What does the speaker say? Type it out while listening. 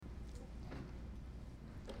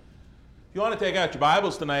If you want to take out your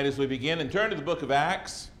Bibles tonight as we begin and turn to the book of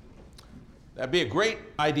Acts, that'd be a great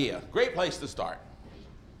idea, great place to start.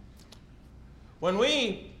 When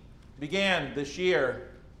we began this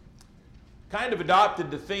year, kind of adopted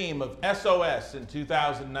the theme of S.O.S. in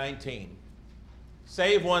 2019,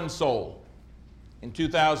 Save One Soul in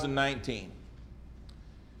 2019.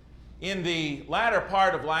 In the latter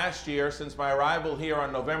part of last year, since my arrival here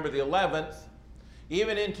on November the 11th,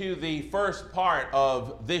 even into the first part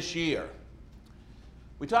of this year,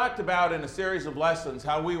 we talked about in a series of lessons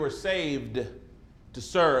how we were saved to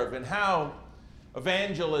serve and how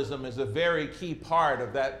evangelism is a very key part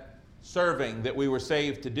of that serving that we were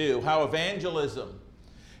saved to do. How evangelism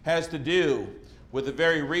has to do with the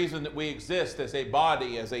very reason that we exist as a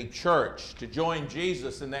body, as a church, to join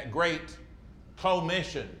Jesus in that great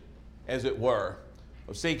commission, as it were,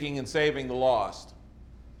 of seeking and saving the lost.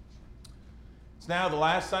 It's now the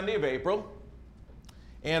last Sunday of April.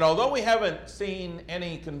 And although we haven't seen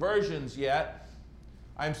any conversions yet,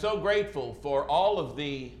 I'm so grateful for all of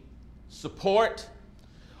the support,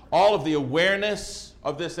 all of the awareness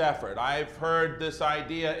of this effort. I've heard this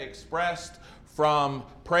idea expressed from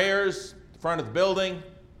prayers in front of the building,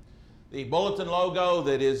 the bulletin logo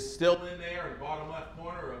that is still in there in the bottom left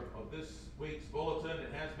corner of this week's bulletin.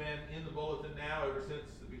 It has been in the bulletin now ever since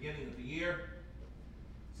the beginning of the year.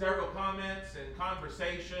 Several comments and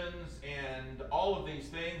conversations and all of these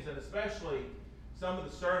things, and especially some of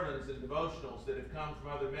the sermons and devotionals that have come from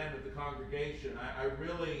other men of the congregation. I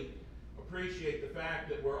really appreciate the fact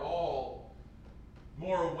that we're all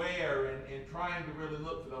more aware and trying to really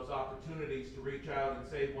look for those opportunities to reach out and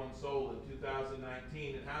save one soul in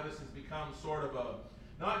 2019, and how this has become sort of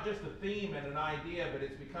not just a theme and an idea, but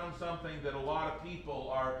it's become something that a lot of people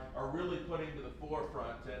are really putting to the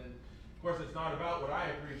forefront. And of course, it's not about what I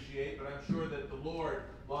appreciate, but I'm sure that the Lord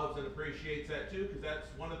loves and appreciates that too, because that's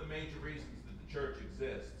one of the major reasons that the church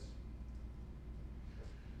exists.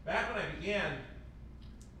 Back when I began,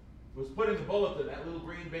 it was put in the bulletin, that little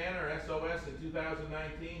green banner, S.O.S. in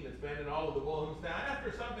 2019, that's been in all of the bulletins. Now,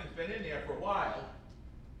 after something's been in there for a while,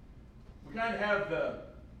 we kind of have the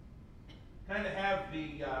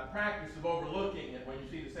practice of overlooking it when you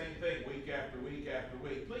see the same thing week after week after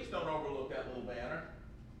week. Please don't overlook that little banner.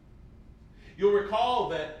 You'll recall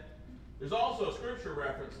that there's also a scripture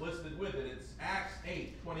reference listed with it. It's Acts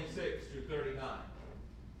 8, 26 through 39.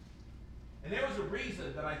 And there was a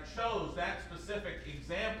reason that I chose that specific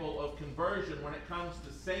example of conversion when it comes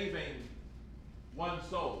to saving one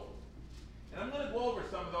soul. And I'm going to go over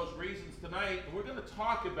some of those reasons tonight, and we're going to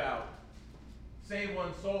talk about Save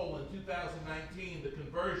One Soul in 2019, the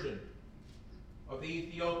conversion of the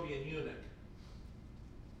Ethiopian eunuch.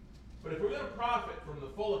 But if we're going to profit from the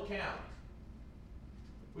full account,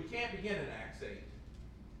 we can't begin in Acts 8.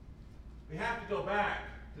 We have to go back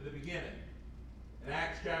to the beginning, in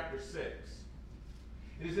Acts chapter 6.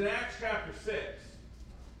 It is in Acts chapter 6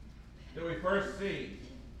 that we first see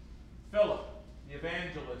Philip, the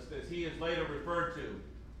evangelist, as he is later referred to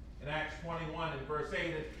in Acts 21 and verse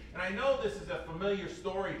 8. And I know this is a familiar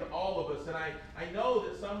story to all of us, and I know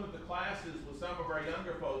that some of the classes with some of our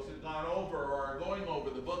younger folks have gone over or are going over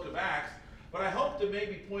the book of Acts. But I hope to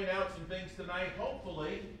maybe point out some things tonight,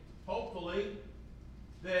 hopefully,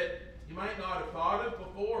 that you might not have thought of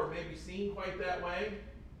before or maybe seen quite that way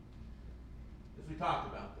as we talk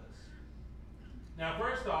about this. Now,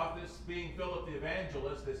 first off, this being Philip the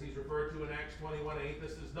evangelist, as he's referred to in Acts 21:8,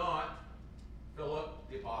 this is not Philip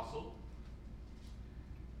the apostle.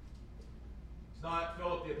 It's not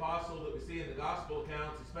Philip the apostle that we see in the gospel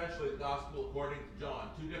accounts, especially the gospel according to John,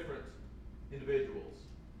 two different individuals.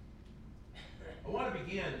 I want to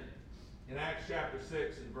begin in Acts chapter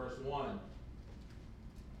 6 and verse 1.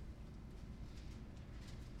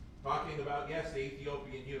 Talking about, yes, the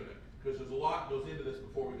Ethiopian eunuch, because there's a lot that goes into this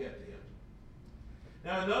before we get to him.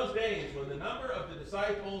 Now, in those days, when the number of the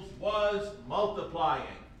disciples was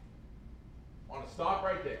multiplying, I want to stop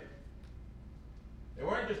right there. They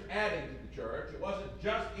weren't just adding to the church. It wasn't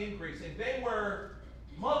just increasing. They were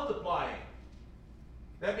multiplying.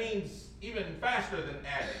 That means even faster than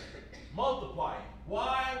adding. Multiplying.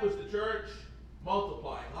 Why was the church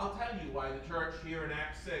multiplying? I'll tell you why the church here in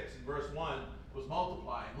Acts 6 and verse 1 was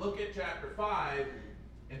multiplying. Look at chapter 5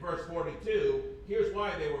 and verse 42. Here's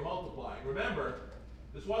why they were multiplying. Remember,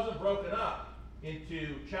 this wasn't broken up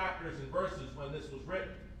into chapters and verses when this was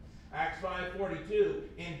written. Acts 5:42,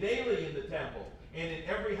 and daily in the temple and in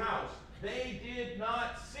every house they did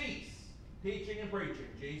not cease teaching and preaching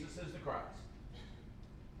Jesus is the Christ.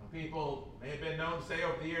 People may have been known to say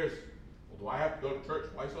over the years, well, do I have to go to church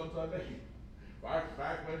twice on Sunday?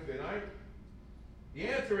 Back Wednesday night? The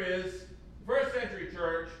answer is, the first century church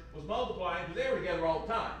church was multiplying because they were together all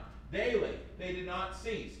the time. Daily, they did not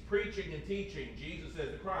cease, preaching and teaching Jesus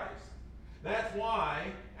as the Christ. That's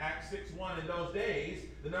why, Acts 6:1, in those days,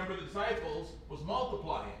 the number of the disciples was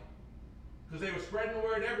multiplying. Because they were spreading the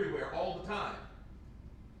word everywhere, all the time.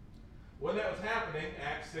 When that was happening,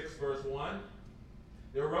 Acts 6, verse 1,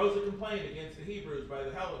 there arose a complaint against the Hebrews by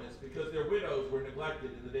the Hellenists because their widows were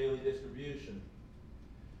neglected in the daily distribution.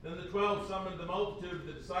 Then the 12 summoned the multitude of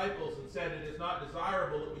the disciples and said, "It is not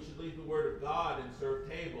desirable that we should leave the word of God and serve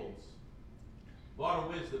tables." A lot of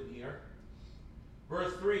wisdom here.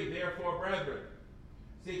 Verse 3, "Therefore, brethren,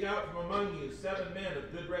 seek out from among you 7 men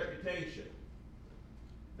of good reputation."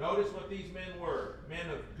 Notice what these men were. Men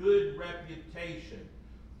of good reputation,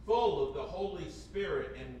 full of the Holy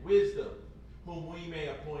Spirit and wisdom, whom we may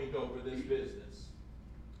appoint over this business.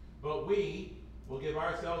 But we will give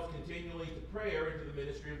ourselves continually to prayer and to the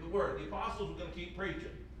ministry of the word. The apostles were going to keep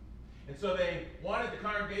preaching. And so they wanted the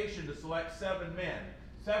congregation to select 7 men.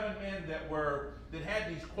 7 men that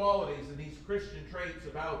had these qualities and these Christian traits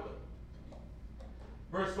about them.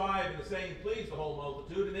 Verse 5, "And the saying pleased the whole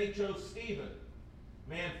multitude, and they chose Stephen, a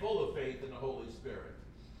man full of faith in the Holy Spirit,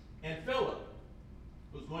 and Philip,"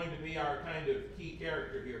 who's going to be our kind of key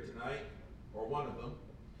character here tonight, or one of them.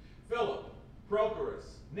 "Philip,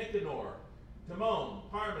 Prochorus, Nicanor, Timon,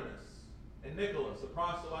 Parmenas, and Nicholas, a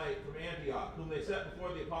proselyte from Antioch, whom they set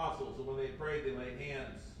before the apostles, and when they prayed, they laid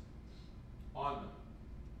hands on them."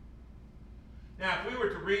 Now, if we were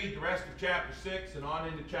to read the rest of chapter 6 and on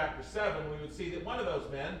into chapter 7, we would see that one of those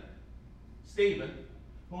men, Stephen,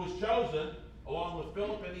 who was chosen along with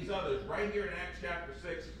Philip and these others right here in Acts chapter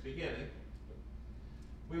 6 at the beginning,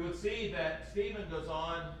 we would see that Stephen goes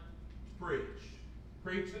on to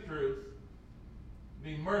preach the truth,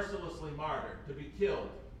 be mercilessly martyred, to be killed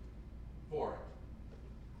for it.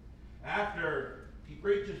 After he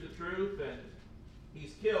preaches the truth and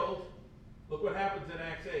he's killed, look what happens in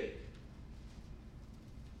Acts 8.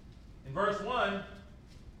 In verse 1,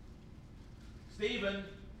 Stephen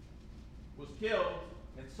was killed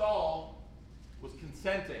and Saul was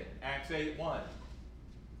consenting, Acts 8:1,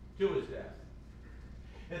 to his death.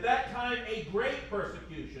 At that time, a great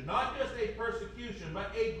persecution, not just a persecution,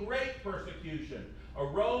 but a great persecution,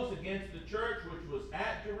 arose against the church which was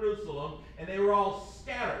at Jerusalem, and they were all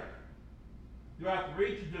scattered throughout the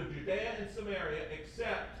regions of Judea and Samaria,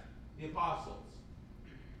 except the apostles.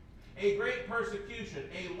 A great persecution,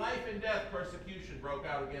 a life and death persecution broke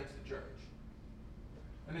out against the church.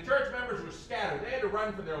 And the church members were scattered. They had to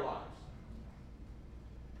run for their lives.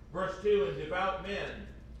 Verse 2, "And devout men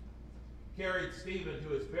carried Stephen to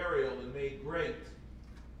his burial and made great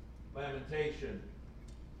lamentation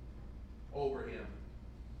over him."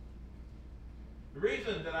 The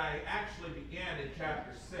reason that I actually began in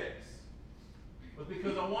chapter 6 was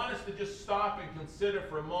because I want us to just stop and consider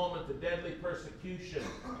for a moment the deadly persecution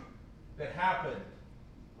that happened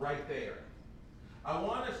right there. I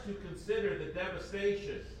want us to consider the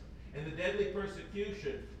devastation and the deadly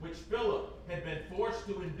persecution which Philip had been forced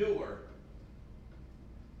to endure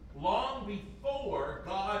long before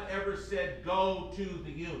God ever said, "Go to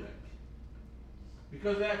the eunuch."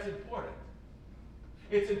 Because that's important.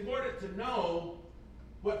 It's important to know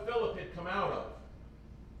what Philip had come out of.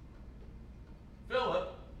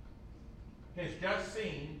 Philip has just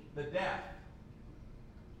seen the death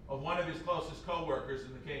of one of his closest co-workers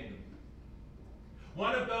in the kingdom.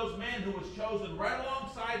 One of those men who was chosen right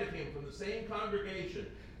alongside of him from the same congregation.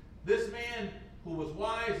 This man who was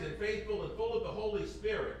wise and faithful and full of the Holy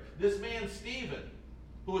Spirit. This man, Stephen,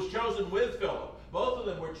 who was chosen with Philip. Both of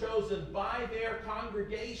them were chosen by their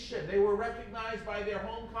congregation. They were recognized by their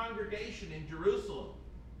home congregation in Jerusalem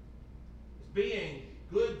as being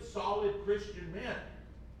good, solid Christian men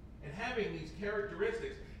and having these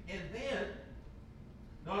characteristics. And then,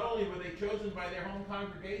 not only were they chosen by their home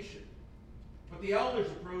congregation, but the elders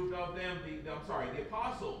approved of them, the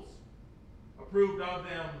apostles approved of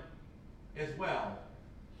them as well,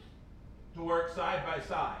 to work side by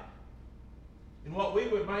side in what we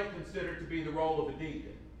might consider to be the role of a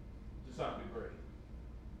deacon to some degree.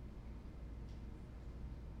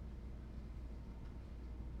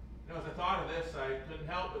 You know, as I thought of this, I couldn't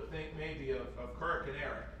help but think maybe of Kirk and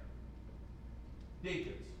Eric,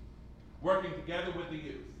 deacons, working together with the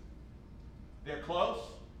youth. They're close.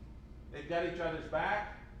 They've got each other's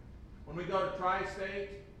back. When we go to Tri-State,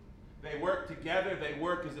 they work together. They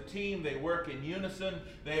work as a team. They work in unison.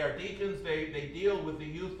 They are deacons. They deal with the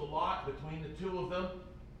youth a lot between the two of them.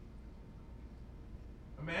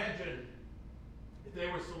 Imagine if they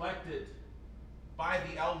were selected by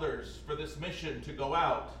the elders for this mission to go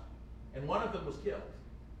out, and one of them was killed.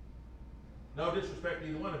 No disrespect to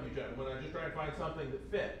either one of you gentlemen. I'm just trying to find something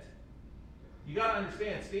that fit. You got to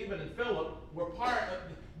understand, Stephen and Philip were part of,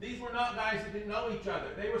 these were not guys that didn't know each other.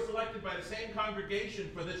 They were selected by the same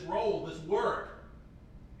congregation for this role, this work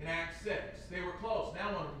in Acts 6. They were close.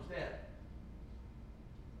 Now one of them's dead.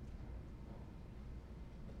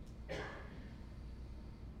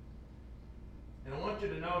 And I want you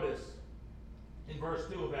to notice in verse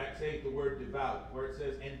 2 of Acts 8 the word devout, where it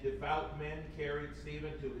says, and devout men carried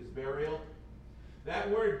Stephen to his burial. That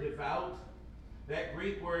word devout, that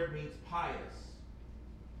Greek word means pious,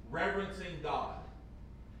 reverencing God,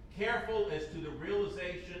 careful as to the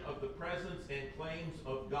realization of the presence and claims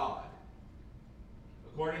of God.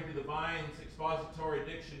 According to the Vine's Expository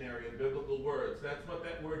Dictionary of Biblical Words, that's what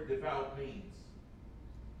that word devout means.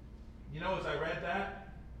 You know, as I read that,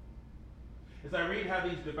 as I read how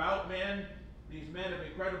these devout men, these men of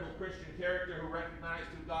incredible Christian character who recognized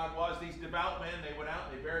who God was, these devout men, they went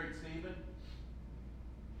out and they buried Stephen.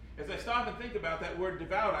 As I stop and think about that word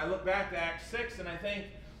devout, I look back to Acts 6 and I think,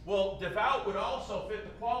 well, devout would also fit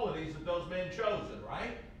the qualities of those men chosen,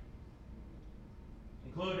 right?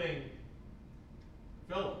 Including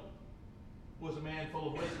Philip, who was a man full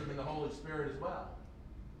of wisdom in the Holy Spirit as well.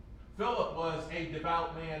 Philip was a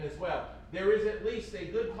devout man as well. There is at least a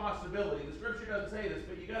good possibility. The scripture doesn't say this,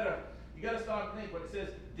 but you gotta stop and think. When it says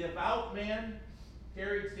devout man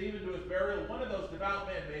carried Stephen to his burial, one of those devout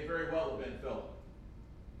men may very well have been Philip.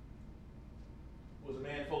 Was a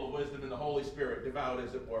man full of wisdom in the Holy Spirit, devout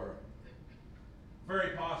as it were.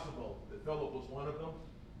 Very possible that Philip was one of them,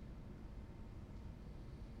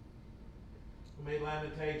 who made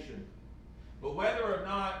lamentation. But whether or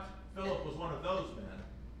not Philip was one of those men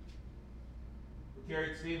who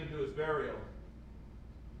carried Stephen to his burial,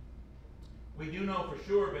 we do know for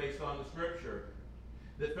sure, based on the scripture,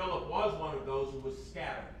 that Philip was one of those who was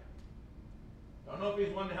scattered. I don't know if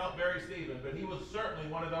he's one to help bury Stephen, but he was certainly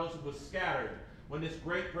one of those who was scattered when this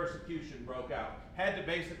great persecution broke out. Had to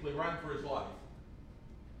basically run for his life,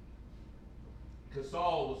 because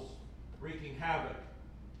Saul was wreaking havoc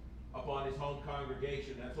upon his home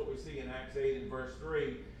congregation. That's what we see in Acts 8 and verse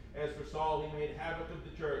 3. As for Saul, he made havoc of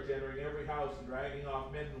the church, entering every house and dragging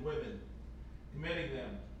off men and women, committing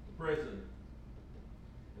them to prison.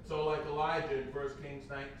 And so, like Elijah in 1 Kings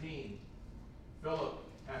 19, Philip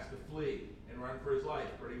has to flee and run for his life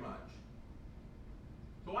pretty much.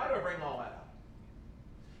 So why do I bring all that up?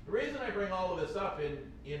 The reason I bring all of this up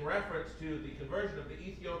in reference to the conversion of the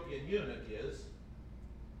Ethiopian eunuch is,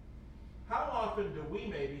 how often do we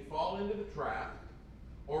maybe fall into the trap,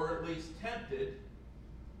 or at least tempted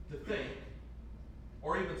to think,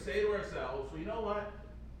 or even say to ourselves, well, you know what?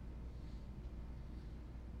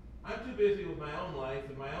 I'm too busy with my own life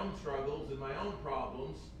and my own struggles and my own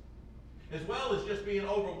problems, as well as just being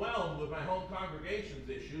overwhelmed with my home congregation's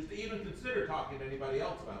issues, to even consider talking to anybody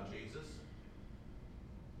else about Jesus.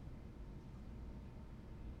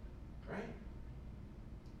 Right?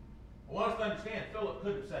 I want us to understand, Philip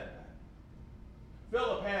could have said that.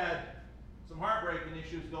 Philip had some heartbreaking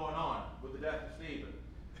issues going on with the death of Stephen.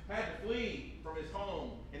 Had to flee from his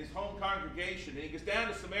home and his home congregation, and he gets down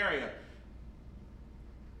to Samaria.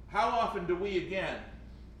 How often do we again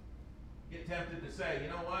get tempted to say, you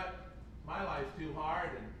know what, my life's too hard,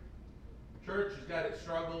 and church has got its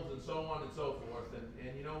struggles, and so on and so forth,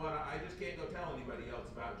 and you know what, I just can't go tell anybody else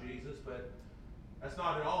about Jesus. But that's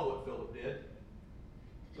not at all what Philip did.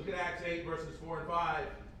 Look at Acts 8, verses 4 and 5.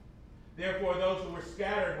 Therefore, those who were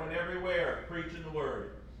scattered went everywhere preaching the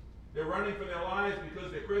word. They're running for their lives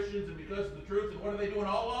because they're Christians and because of the truth. And what are they doing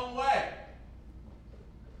all along the way?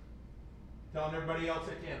 Telling everybody else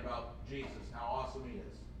they can about Jesus, how awesome he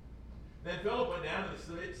is. Then Philip went down to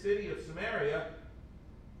the city of Samaria.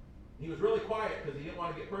 He was really quiet because he didn't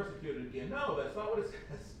want to get persecuted again. No, that's not what it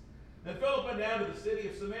says. Then Philip went down to the city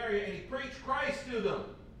of Samaria and he preached Christ to them.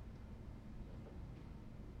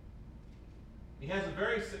 He has a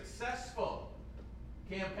very successful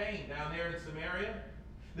campaign down there in Samaria.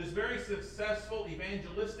 This very successful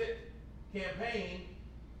evangelistic campaign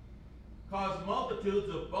caused multitudes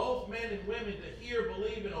of both men and women to hear,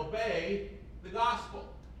 believe, and obey the gospel.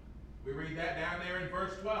 We read that down there in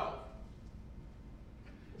verse 12.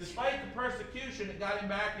 Despite the persecution that got him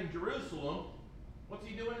back in Jerusalem, what's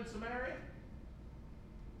he doing in Samaria?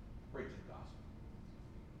 Preaching the gospel.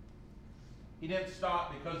 He didn't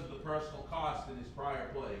stop because of the personal cost in his prior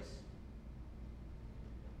place.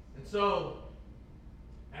 And so,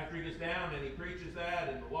 after he gets down and he preaches that,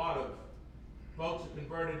 and a lot of folks are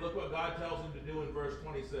converted, look what God tells him to do in verse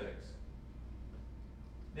 26.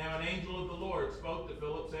 Now an angel of the Lord spoke to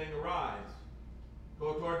Philip, saying, Arise,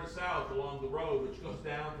 go toward the south along the road which goes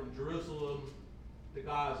down from Jerusalem to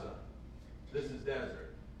Gaza. This is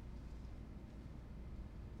desert.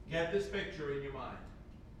 Get this picture in your mind.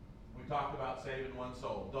 We talk about saving one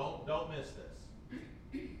soul. Don't miss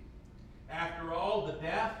this. After all the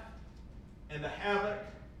death and the havoc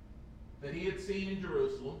that he had seen in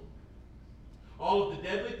Jerusalem, all of the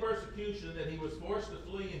deadly persecution that he was forced to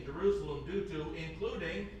flee in Jerusalem due to,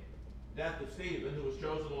 including death of Stephen, who was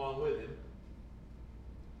chosen along with him,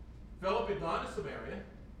 Philip had gone to Samaria.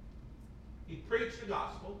 He preached the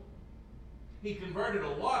gospel. He converted a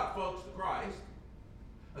lot of folks to Christ,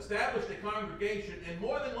 established a congregation, and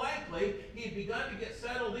more than likely, he'd begun to get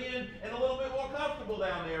settled in and a little bit more comfortable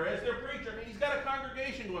down there as their preacher. I mean, he's got a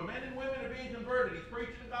congregation to him. Men and women are being converted. He's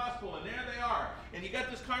preaching the gospel, and there they are. And you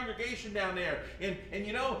got this congregation down there. And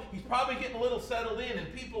you know, he's probably getting a little settled in,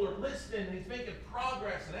 and people are listening, and he's making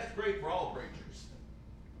progress, and that's great for all preachers.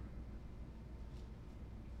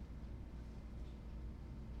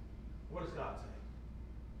 What does God say?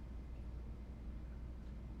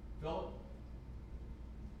 Philip,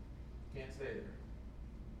 can't stay there.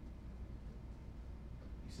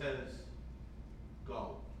 He says,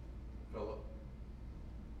 go, Philip.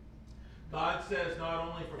 God says not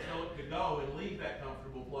only for Philip to go and leave that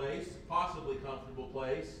comfortable place, possibly comfortable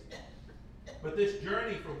place, but this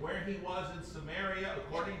journey from where he was in Samaria,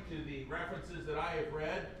 according to the references that I have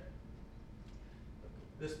read,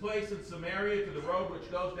 this place in Samaria to the road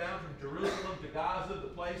which goes down from Jerusalem to Gaza, the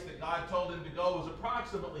place that God told him to go, was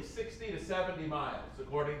approximately 60 to 70 miles,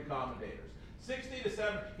 according to commentators. 60 to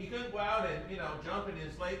 70, he couldn't go out and, jump in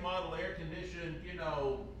his late model air-conditioned,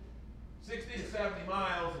 60 to 70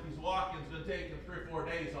 miles. If he's walking, it's going to take him 3 or 4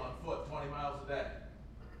 days on foot, 20 miles a day.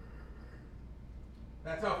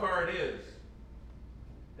 That's how far it is,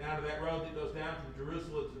 down to that road that goes down from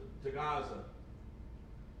Jerusalem to Gaza,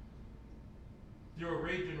 through a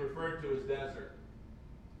region referred to as desert.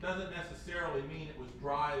 Doesn't necessarily mean it was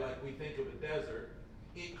dry like we think of a desert.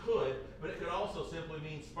 It could, but it could also simply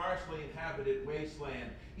mean sparsely inhabited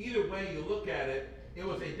wasteland. Either way you look at it, it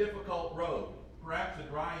was a difficult road, perhaps a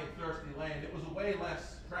dry and thirsty land. It was a way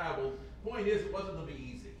less traveled. Point is, it wasn't going to be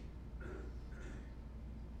easy. So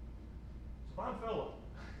if I'm Philip,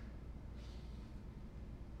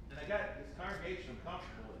 and I got this congregation I'm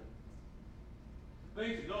comfortable with,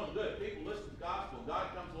 things are going good. People listen to the gospel.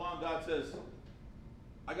 God comes along. God says,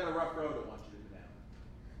 I got a rough road I want you to go down.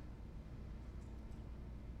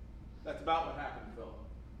 That's about what happened to Philip.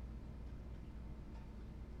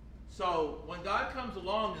 So when God comes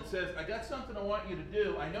along and says, I got something I want you to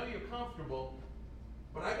do. I know you're comfortable,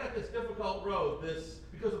 but I got this difficult road.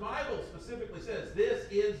 Because the Bible specifically says this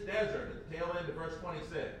is desert at the tail end of verse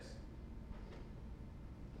 26.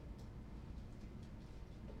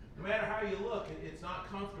 No matter how you look, it's not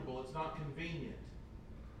comfortable, it's not convenient.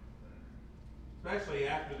 Especially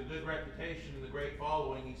after the good reputation and the great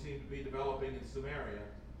following he seemed to be developing in Samaria.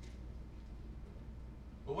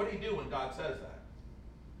 But what do you do when God says that?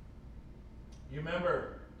 You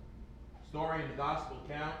remember the story in the gospel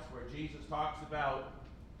accounts where Jesus talks about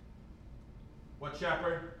what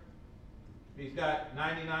shepherd? He's got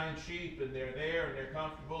 99 sheep, and they're there, and they're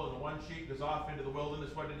comfortable, and the one sheep goes off into the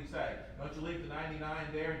wilderness. What did he say? Don't you leave the 99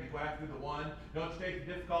 there, and you go after the one? Don't you take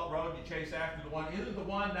the difficult road, and you chase after the one? Isn't the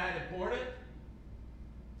one that important?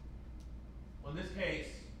 Well, in this case,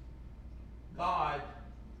 God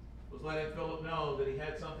was letting Philip know that he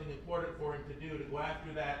had something important for him to do, to go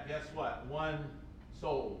after that, guess what? One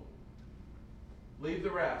soul. Leave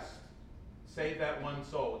the rest. Save that one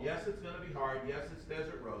soul. Yes, it's going to be hard. Yes, it's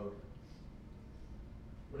desert road.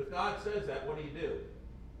 But if God says that, what do?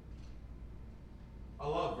 I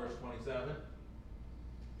love verse 27.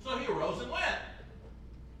 So he arose and went.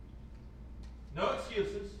 No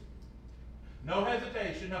excuses. No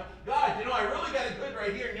hesitation. No, God, I really got it good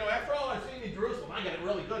right here. After all I've seen in Jerusalem, I got it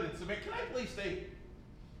really good in Samaria. Can I please stay?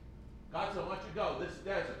 God said, I want you to go. This is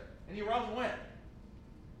desert. And he arose and went.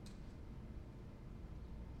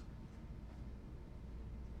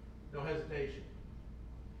 No hesitation.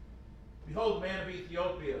 Behold, the man of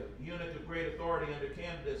Ethiopia, eunuch of great authority under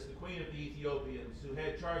Candace, the queen of the Ethiopians, who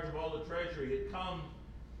had charge of all the treasury, had come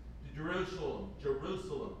to Jerusalem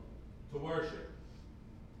to worship.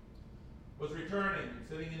 Was returning and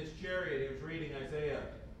sitting in his chariot, he was reading Isaiah,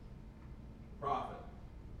 the prophet.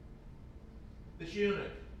 This eunuch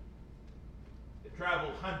had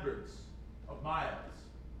traveled hundreds of miles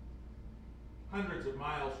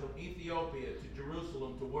from Ethiopia to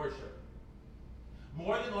Jerusalem to worship.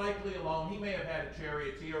 More than likely alone. He may have had a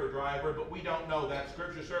charioteer or driver, but we don't know that.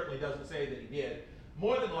 Scripture certainly doesn't say that he did.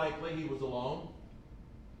 More than likely he was alone,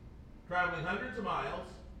 traveling hundreds of miles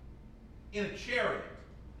in a chariot.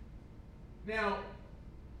 Now,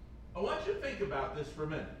 I want you to think about this for a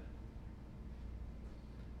minute.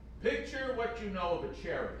 Picture what you know of a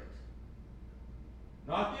chariot.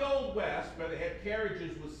 Not the Old West, where they had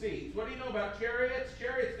carriages with seats. What do you know about chariots?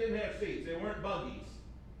 Chariots didn't have seats. They weren't buggies.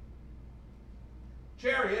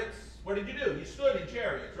 Chariots, what did you do? You stood in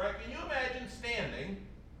chariots, right? Can you imagine standing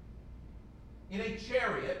in a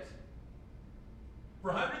chariot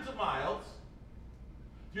for hundreds of miles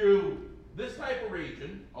through this type of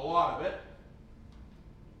region, a lot of it,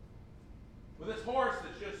 with this horse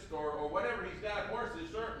that's just, or whatever he's got, horses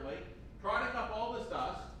certainly, trotting up all this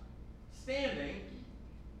dust, standing.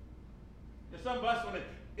 There's some bus when it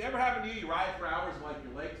ever happen to you, you ride for hours and like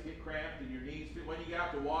your legs get cramped and your knees, when you get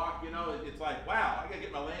out to walk, you know, it's like, wow, I gotta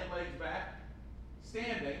get my land legs back.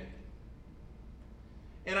 Standing.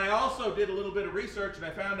 And I also did a little bit of research and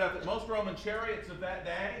I found out that most Roman chariots of that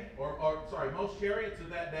day, most chariots of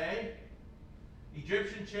that day,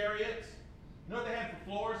 Egyptian chariots, you know what they had for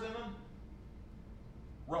floors in them?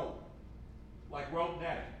 Rope. Like rope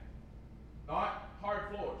netting. Not hard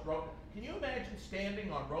floors, rope. Can you imagine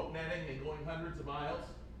standing on rope netting and going hundreds of miles?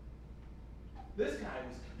 This guy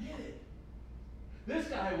was committed. This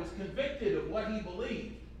guy was convicted of what he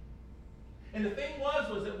believed. And the thing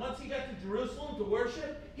was that once he got to Jerusalem to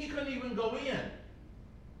worship, he couldn't even go in.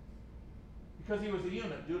 Because he was a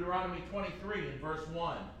eunuch. Deuteronomy 23 in verse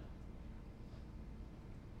 1.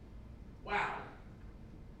 Wow.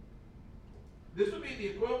 This would be the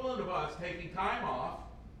equivalent of us taking time off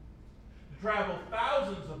to travel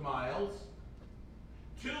thousands of miles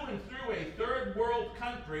to and through a third world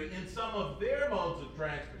country in some of their modes of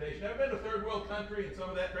transportation. Ever been to a third world country in some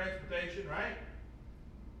of that transportation, right?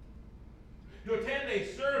 To attend a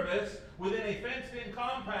service within a fenced-in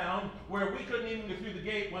compound where we couldn't even go through the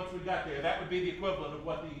gate once we got there. That would be the equivalent of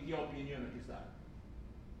what the Ethiopian eunuch has done.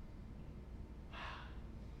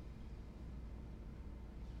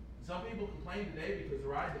 Some people complain today because the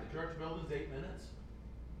ride to the church building is 8 minutes.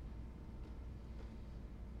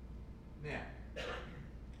 Now,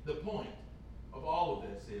 the point of all of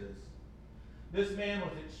this is, this man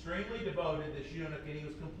was extremely devoted, this eunuch, and he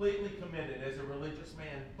was completely committed as a religious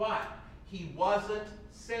man, but he wasn't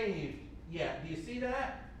saved yet. Do you see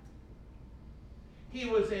that? He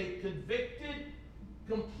was a convicted,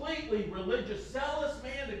 completely religious, zealous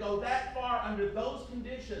man to go that far under those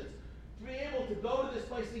conditions. To be able to go to this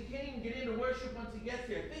place, he can't even get into worship once he gets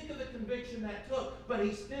there. Think of the conviction that took, but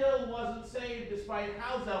he still wasn't saved despite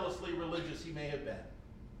how zealously religious he may have been.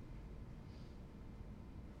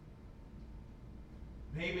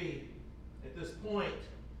 Maybe at this point,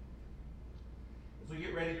 as we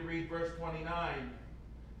get ready to read verse 29,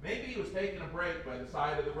 maybe he was taking a break by the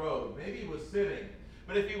side of the road. Maybe he was sitting.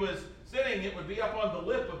 But if he was sitting, it would be up on the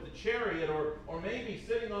lip of the chariot, or maybe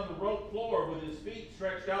sitting on the rope floor with his feet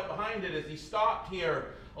stretched out behind it as he stopped here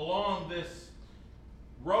along this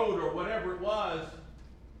road or whatever it was,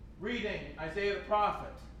 reading Isaiah the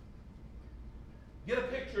prophet. Get a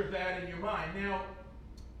picture of that in your mind. Now,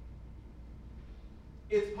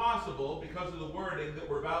 it's possible, because of the wording that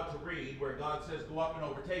we're about to read, where God says, go up and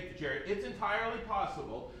overtake the chariot. It's entirely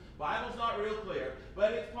possible. Bible's not real clear,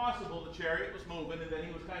 but it's possible the chariot was moving and then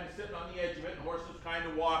he was kind of sitting on the edge of it and the horse was kind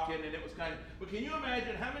of walking and it was kind of... But can you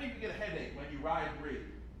imagine how many of you get a headache when you ride and read?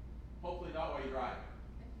 Hopefully not while you ride.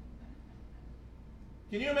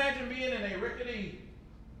 Can you imagine being in a rickety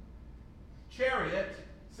chariot,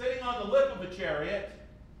 sitting on the lip of a chariot,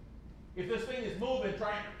 if this thing is moving,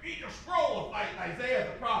 trying to read a scroll of Isaiah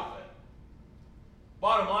the prophet?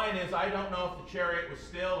 Bottom line is, I don't know if the chariot was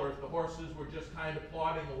still or if the horses were just kind of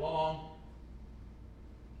plodding along.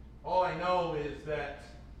 All I know is that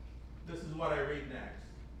this is what I read next.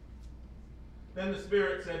 Then the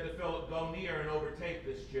Spirit said to Philip, go near and overtake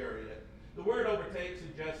this chariot. The word overtake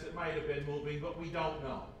suggests it might have been moving, but we don't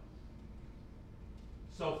know.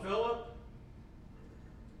 So Philip,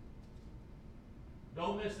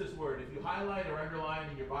 don't miss this word. If you highlight or underline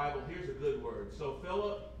in your Bible, here's a good word. So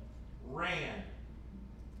Philip ran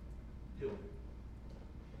to him.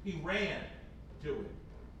 He ran to him.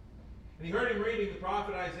 And he heard him reading the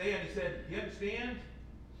prophet Isaiah, and he said, do you understand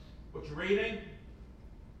what you're reading?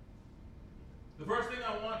 The first thing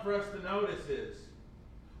I want for us to notice is,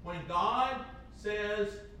 when God says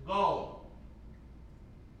go,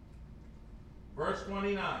 verse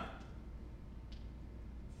 29,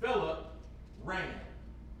 Philip ran,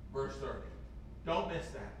 verse 30. Don't miss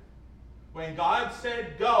that. When God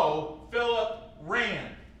said go, Philip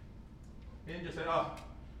ran. He didn't just say, oh,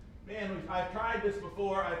 man, I've tried this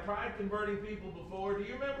before. I've tried converting people before. Do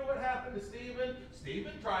you remember what happened to Stephen?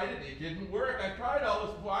 Stephen tried it. It didn't work. I've tried all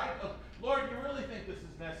this before. Lord, you really think this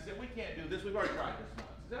is necessary? We can't do this. We've already tried this once.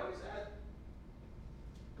 Is that what he said?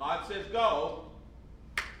 God says go.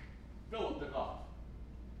 Philip took off.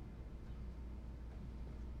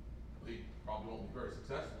 probably won't be very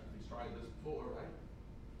successful if he's tried this before, right?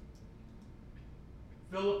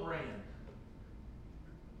 Philip ran.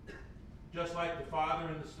 Just like the father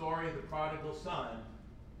in the story of the prodigal son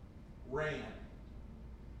ran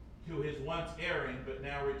to his once erring but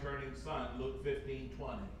now returning son, Luke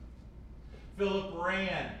 15:20. Philip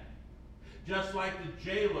ran. Just like the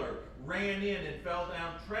jailer ran in and fell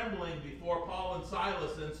down trembling before Paul and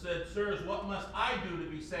Silas and said, "Sirs, what must I do to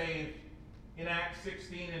be saved?" in Acts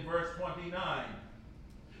 16 and verse 29.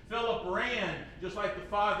 Philip ran just like the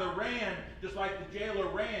father ran, just like the jailer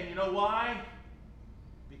ran. You know why?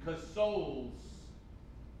 Because souls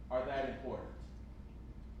are that important.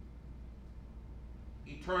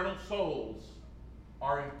 Eternal souls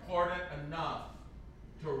are important enough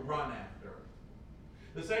to run after.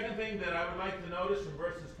 The second thing that I would like to notice from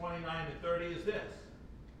verses 29 to 30 is this.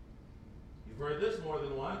 You've heard this more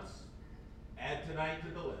than once. Add tonight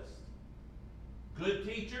to the list. Good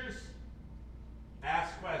teachers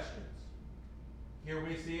ask questions. Here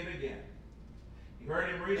we see it again. You heard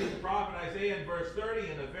him reading the prophet Isaiah in verse 30,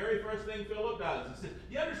 and the very first thing Philip does, he says,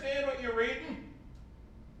 "You understand what you're reading?"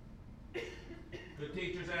 Good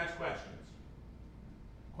teachers ask questions.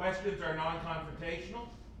 Questions are non-confrontational.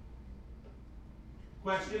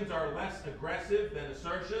 Questions are less aggressive than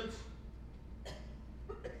assertions.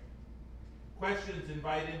 Questions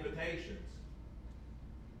invite invitations.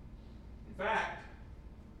 In fact,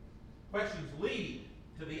 questions lead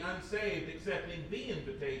to the unsaved accepting the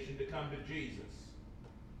invitation to come to Jesus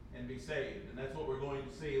and be saved. And that's what we're going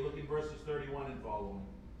to see. Look in verses 31 and following.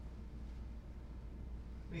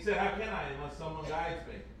 And he said, "How can I unless someone guides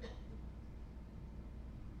me?"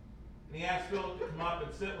 And he asked Philip to come up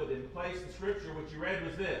and sit with him. The place in Scripture which he read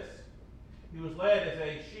was this. He was led as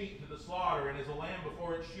a sheep to the slaughter, and as a lamb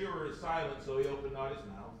before its shearer is silent, so he opened not his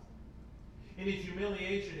mouth. In his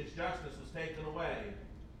humiliation his justice was taken away.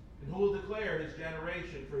 And who will declare his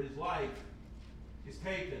generation? For his life is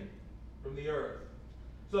taken from the earth.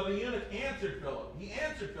 So the eunuch answered Philip. He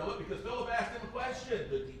answered Philip because Philip asked him a question.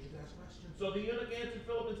 Good teachers ask questions. So the eunuch answered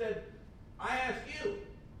Philip and said, "I ask you,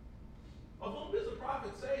 of whom does the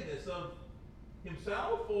prophet say this? Of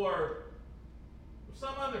himself or of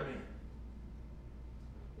some other man?"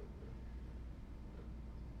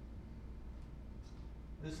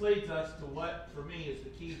 This leads us to what, for me, is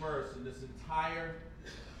the key verse in this entire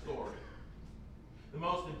story. The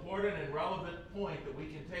most important and relevant point that we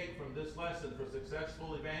can take from this lesson for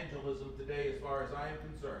successful evangelism today, as far as I am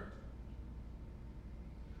concerned.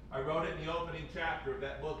 I wrote it in the opening chapter of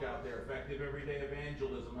that book out there, Effective Everyday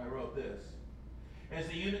Evangelism. I wrote this. As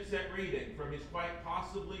the eunuch sat reading from his quite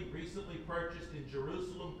possibly recently purchased in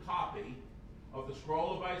Jerusalem copy of the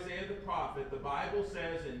scroll of Isaiah the prophet, the Bible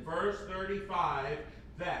says in verse 35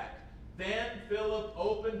 that, "Then Philip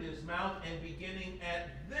opened his mouth and beginning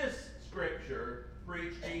at this scripture,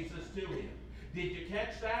 preached Jesus to him." Did you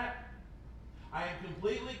catch that? I am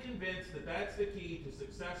completely convinced that that's the key to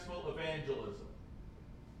successful evangelism.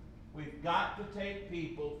 We've got to take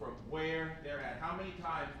people from where they're at. How many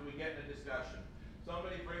times do we get in a discussion?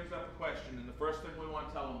 Somebody brings up a question, and the first thing we want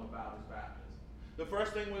to tell them about is baptism. The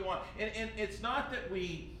first thing we want, and it's not that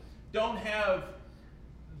we don't have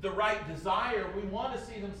the right desire. We want to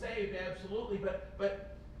see them saved, absolutely,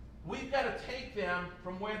 but we've got to take them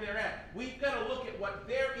from where they're at. We've got to look at what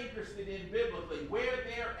they're interested in biblically, where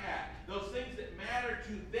they're at, those things that matter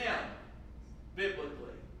to them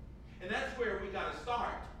biblically. And that's where we got to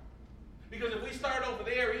start. Because if we start over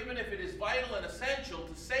there, even if it is vital and essential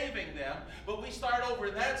to saving them, but we start over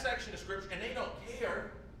in that section of Scripture and they don't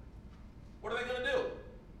care, what are they going to do?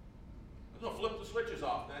 They're going to flip the switches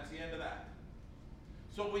off. That's the end of that.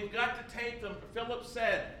 So we've got to take them. Philip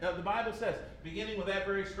said, the Bible says, beginning with that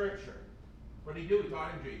very Scripture, what did he do? He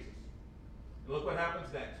taught him Jesus. And look what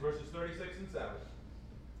happens next, verses 36 and 7.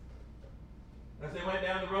 As they went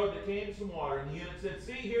down the road, they came to some water, and the eunuch said,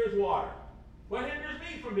 "See, here's water. What hinders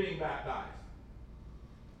me from being baptized?"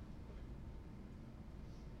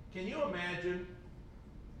 Can you imagine?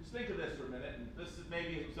 Just think of this for a minute, and this is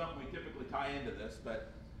maybe something we typically tie into this,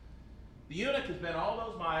 but the eunuch has been all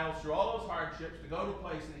those miles through all those hardships to go to a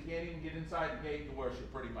place that he can't even get inside the gate to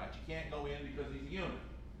worship, pretty much. He can't go in because he's a eunuch.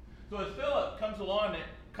 So as Philip comes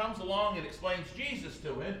along and explains Jesus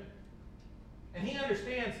to him, and he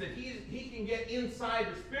understands that he can get inside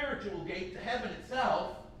the spiritual gate to heaven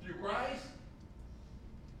itself through Christ,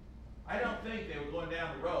 I don't think they were going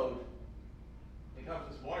down the road. He comes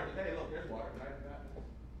this water and says, "Hey, look, there's water. Can I have that?"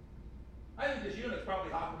 I think this eunuch's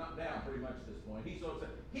probably hopping up and down pretty much at this point. He's so upset.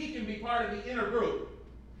 He can be part of the inner group.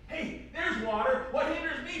 "Hey, there's water. What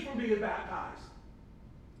hinders me from being baptized?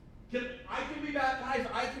 I can be baptized.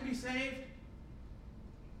 I can be saved.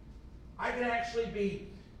 I can actually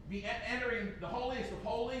be entering the holiest of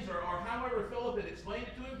holies, or however Philip had explained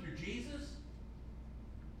it to him through Jesus.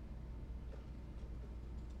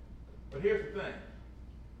 But here's the thing.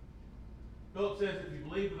 Philip says, if you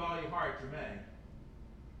believe with all your heart, you may.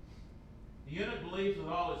 The eunuch believes with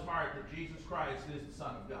all his heart that Jesus Christ is the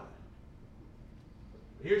Son of God.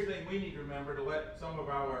 But here's the thing we need to remember to let some of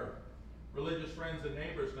our religious friends and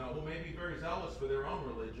neighbors know, who may be very zealous for their own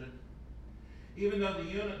religion. Even though the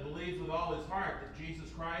eunuch believes with all his heart that Jesus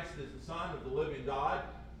Christ is the Son of the living God,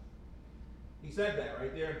 he said that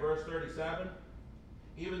right there in verse 37.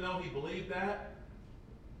 Even though he believed that,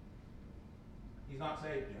 he's not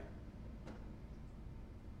saved yet.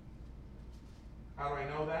 How do I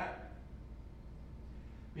know that?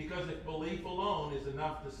 Because if belief alone is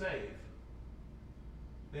enough to save,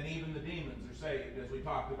 then even the demons are saved, as we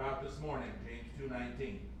talked about this morning, James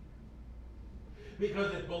 2:19.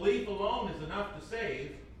 Because if belief alone is enough to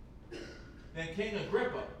save, then King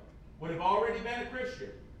Agrippa would have already been a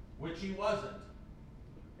Christian, which he wasn't,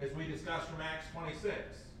 as we discussed from Acts 26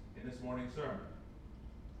 in this morning's sermon.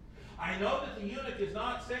 I know that the eunuch is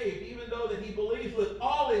not saved, even though that he believes with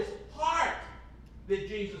all his heart that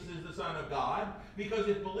Jesus is the Son of God, because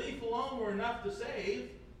if belief alone were enough to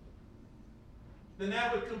save, then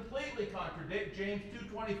that would completely contradict James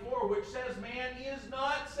 2:24, which says man is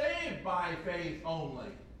not saved by faith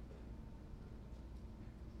only.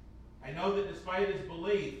 I know that despite his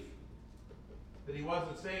belief that he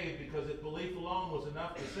wasn't saved, because if belief alone was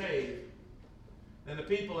enough to save, then the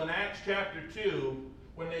people in Acts chapter 2,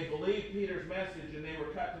 when they believed Peter's message and they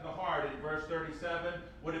were cut to the heart in verse 37,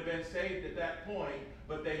 would have been saved at that point,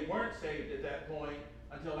 but they weren't saved at that point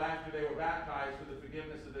until after they were baptized for the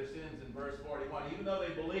forgiveness of their sins in verse 41. Even though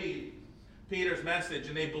they believed Peter's message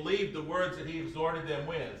and they believed the words that he exhorted them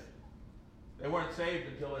with, they weren't saved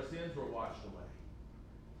until their sins were washed away.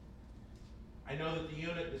 I know that the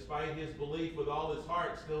eunuch, despite his belief with all his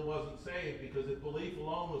heart, still wasn't saved, because if belief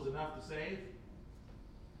alone was enough to save,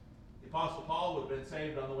 the Apostle Paul would have been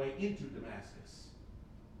saved on the way into Damascus.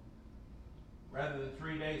 Rather than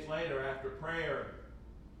 3 days later, after prayer,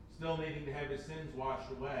 still needing to have his sins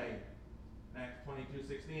washed away. In Acts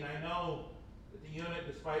 22:16, I know that the eunuch,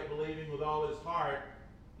 despite believing with all his heart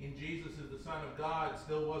in Jesus as the Son of God,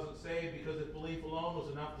 still wasn't saved, because if belief alone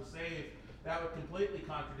was enough to save, that would completely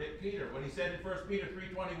contradict Peter when he said in 1 Peter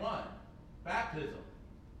 3:21, baptism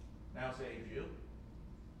now saves you.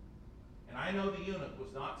 And I know the eunuch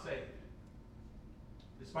was not saved,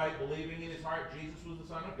 despite believing in his heart Jesus was the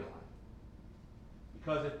Son of God.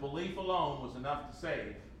 Because if belief alone was enough to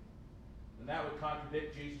save, then that would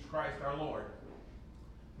contradict Jesus Christ our Lord,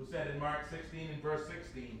 who said in Mark 16 and verse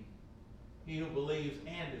 16, he who believes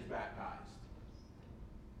and is baptized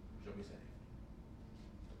shall be saved.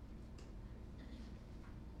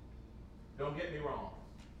 Don't get me wrong.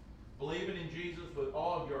 Believing in Jesus with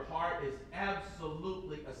all of your heart is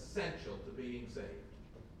absolutely essential to being saved.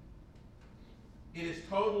 It is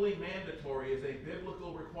totally mandatory as a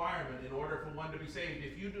biblical requirement in order for one to be saved.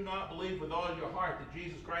 If you do not believe with all your heart that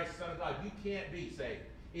Jesus Christ is the Son of God, you can't be saved.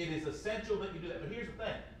 It is essential that you do that. But here's the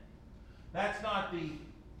thing. That's not the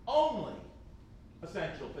only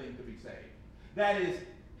essential thing to be saved. That is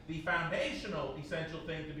the foundational essential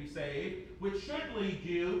thing to be saved, which should lead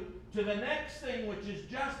you to the next thing, which is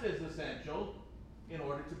just as essential in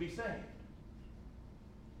order to be saved.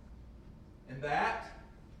 And that,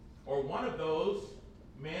 or one of those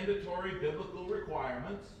mandatory biblical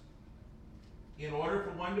requirements in order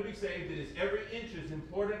for one to be saved, that is every inch as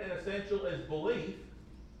important and essential as belief,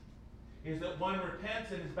 is that one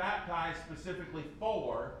repents and is baptized specifically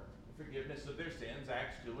for the forgiveness of their sins,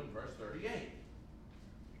 Acts 2 and verse 38.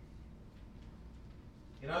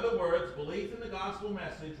 In other words, belief in the gospel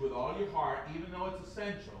message with all your heart, even though it's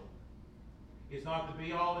essential, is not the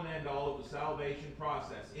be-all and end-all of the salvation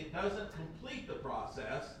process. It doesn't complete the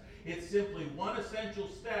process. It's simply one essential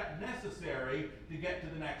step necessary to get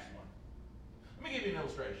to the next one. Let me give you an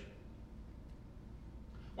illustration.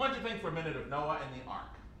 Why don't you think for a minute of Noah and the ark?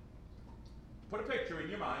 Put a picture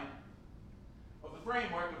in your mind of the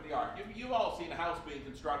framework of the ark. You've all seen a house being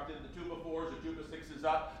constructed, the 2x4s, the 2x6s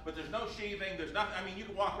up, but there's no sheathing, there's nothing. I mean, you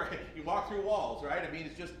can walk through walls, right? I mean,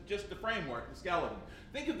 it's just the framework, the skeleton.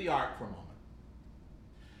 Think of the ark for a moment.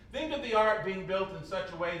 Think of the ark being built in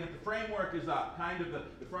such a way that the framework is up, kind of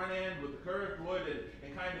the front end with the curved wood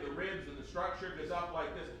and kind of the ribs and the structure goes up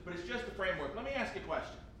like this, but it's just the framework. Let me ask you a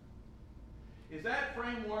question. Is that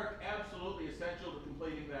framework absolutely essential to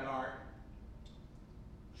completing that ark?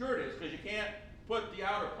 Sure it is, because you can't put the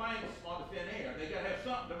outer planks on the thin air. They got to have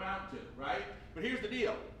something to mount to, right? But here's the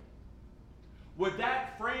deal. Would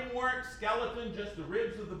that framework framework, skeleton, just the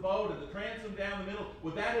ribs of the boat and the transom down the middle,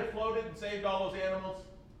 would that have floated and saved all those animals?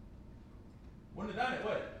 Wouldn't have done it,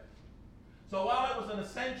 would it? So while it was an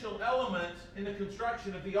essential element in the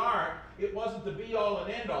construction of the ark, it wasn't the be-all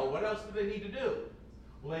and end-all. What else did they need to do?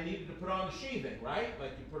 Well, they needed to put on the sheathing, right?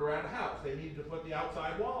 Like you put around a house. They needed to put the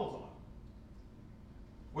outside walls on.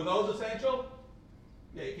 Were those essential?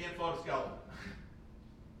 Yeah, you can't float a skeleton.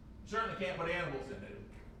 Certainly can't put animals in it,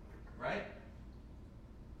 right?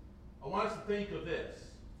 I want us to think of this.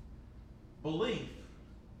 Belief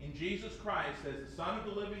in Jesus Christ as the Son of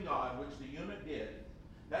the living God, which the eunuch did,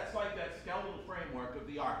 that's like that skeletal framework of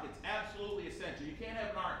the ark. It's absolutely essential. You can't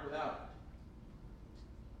have an ark without it.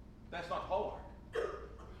 That's not the whole ark.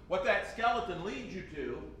 What that skeleton leads you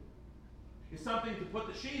to is something to put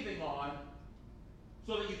the sheathing on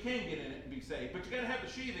so that you can get in it and be saved. But you're going to have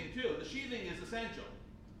the sheathing too. The sheathing is essential.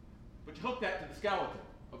 But you hook that to the skeleton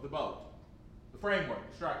of the boat. The framework,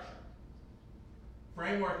 the structure.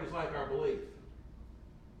 Framework is like our belief.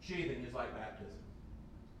 Sheathing is like baptism.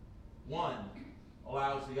 One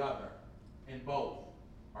allows the other, and both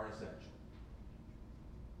are essential.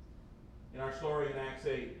 In our story in Acts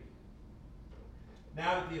 8,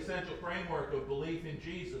 now that the essential framework of belief in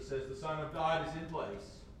Jesus as the Son of God is in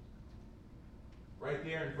place, right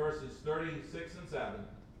there in verses 36 and 7,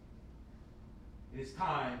 it is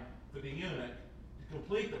time for the eunuch to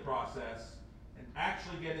complete the process and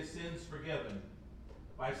actually get his sins forgiven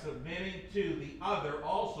by submitting to the other,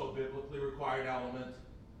 also biblically required element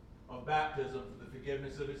of baptism for the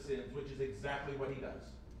forgiveness of his sins, which is exactly what he does.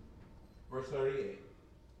 Verse 38.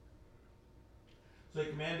 So he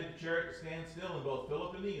commanded the chariot to stand still, and both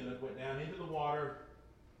Philip and the eunuch went down into the water,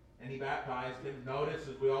 and he baptized him. Notice,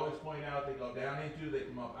 as we always point out, they go down into, they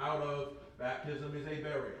come up out of. Baptism is a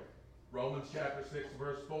burial. Romans chapter 6,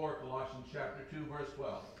 verse 4, Colossians chapter 2, verse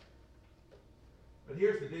 12. But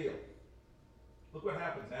here's the deal. Look what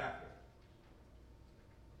happens after.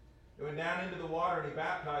 They went down into the water, and he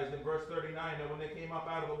baptized them. Verse 39, now when they came up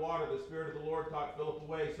out of the water, the Spirit of the Lord took Philip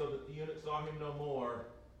away, so that the eunuch saw him no more.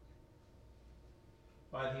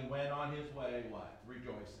 But he went on his way, what?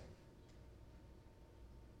 Rejoicing.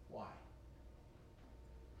 Why?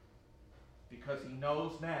 Because he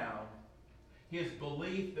knows now his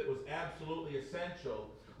belief that was absolutely essential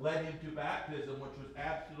led him to baptism, which was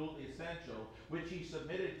absolutely essential, which he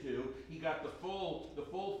submitted to. He got the full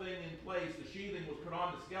thing in place. The sheathing was put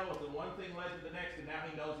on the skeleton. One thing led to the next, and now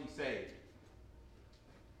he knows he's saved.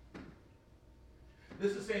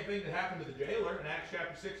 This is the same thing that happened to the jailer in Acts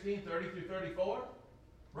chapter 16, 30 through 34.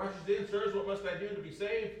 Rushes in, sirs, what must I do to be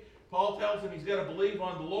saved? Paul tells him he's got to believe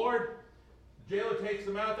on the Lord. The jailer takes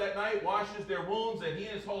them out that night, washes their wounds, and he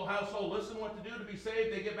and his whole household listen what to do to be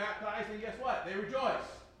saved. They get baptized, and guess what? They rejoice.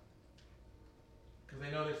 Because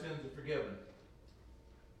they know their sins are forgiven.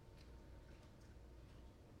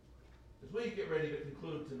 As we get ready to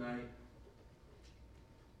conclude tonight,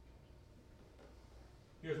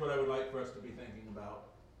 here's what I would like for us to be thinking about.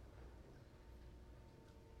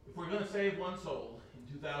 If we're going to save one soul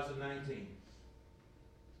in 2019,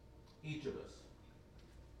 each of us,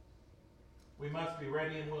 we must be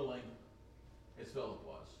ready and willing as Philip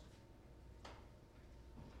was.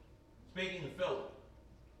 Speaking of Philip,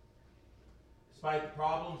 despite the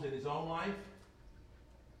problems in his own life,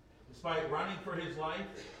 despite running for his life,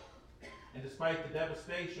 and despite the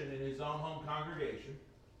devastation in his own home congregation,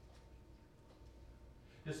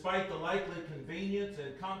 despite the likely convenience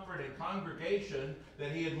and comfort and congregation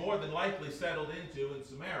that he had more than likely settled into in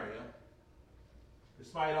Samaria,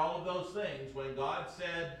 despite all of those things, when God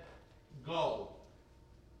said, go,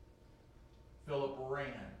 Philip ran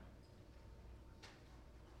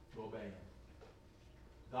to obey him.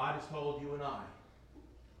 God has told you and I,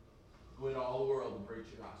 go into all the world and preach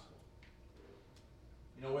the gospel.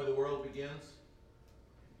 You know where the world begins?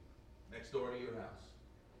 Next door to your house.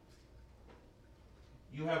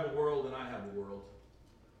 You have a world and I have a world.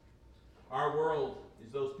 Our world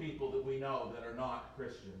is those people that we know that are not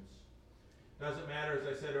Christians. Doesn't matter,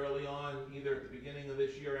 as I said early on, either at the beginning of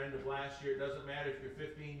this year or end of last year, it doesn't matter if you're a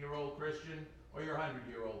 15-year-old Christian or you're a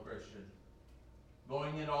 100-year-old Christian.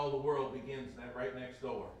 Going into all the world begins right next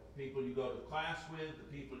door. People you go to class with,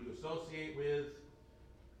 the people you associate with,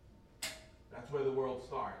 that's where the world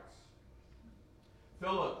starts.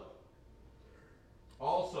 Philip,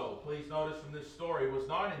 also, please notice from this story, was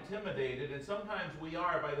not intimidated, and sometimes we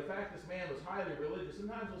are, by the fact this man was highly religious.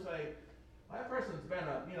 Sometimes we'll say, that person's been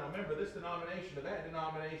a member of this denomination or that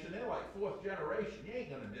denomination. They're like fourth generation. You ain't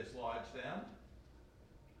going to dislodge them.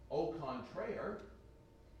 Au contraire.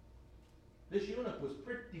 This eunuch was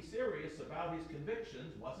pretty serious about his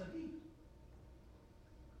convictions, wasn't he?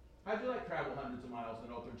 How'd you like travel hundreds of miles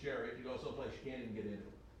in an open chariot to go someplace you can't even get into?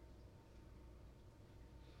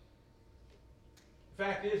 The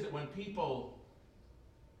fact is that when people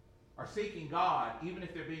are seeking God, even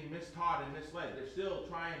if they're being mistaught and misled, they're still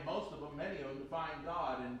trying, most of them, many of them, to find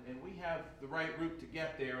God, and we have the right route to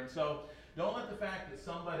get there. And so don't let the fact that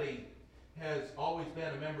somebody has always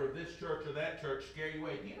been a member of this church or that church scare you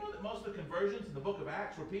away. Do you know that most of the conversions in the book of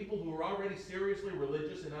Acts were people who were already seriously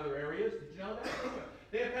religious in other areas? Did you know that?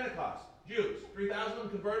 They had Pentecost, Jews, 3,000 of them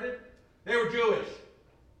converted. They were Jewish.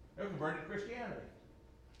 They were converted to Christianity.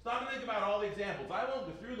 Stop and think about all the examples. I won't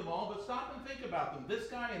go through them all, but stop and think about them. This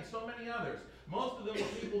guy and so many others. Most of them were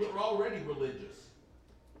people that were already religious.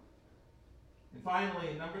 And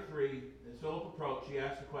finally, number 3, as Philip approached, he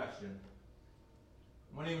asked a question.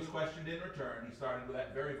 When he was questioned in return, he started with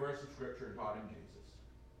that very verse of Scripture and taught him Jesus.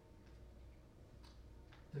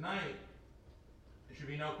 Tonight, there should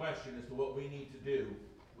be no question as to what we need to do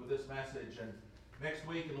with this message. And next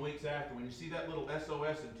week and the weeks after, when you see that little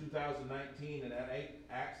S.O.S. in 2019 and that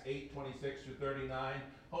Acts 8:26 through 39,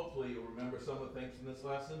 hopefully you'll remember some of the things from this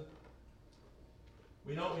lesson.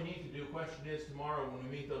 We know what we need to do. The question is, tomorrow when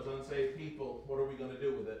we meet those unsaved people, what are we going to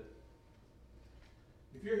do with it?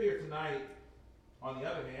 If you're here tonight, on the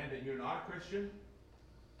other hand, and you're not a Christian,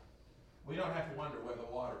 we don't have to wonder where the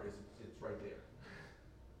water is. It's right there.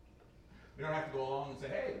 We don't have to go along and say,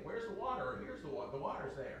 hey, where's the water? Or here's the water. The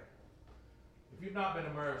water's there. If you've not been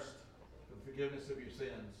immersed for the forgiveness of your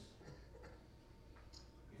sins,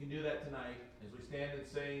 you can do that tonight as we stand and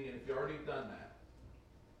sing. And if you've already done that,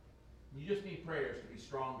 you just need prayers to be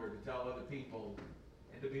stronger, to tell other people,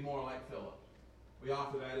 and to be more like Philip. We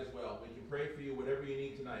offer that as well. We can pray for you, whatever you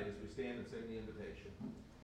need tonight, as we stand and sing the invitation.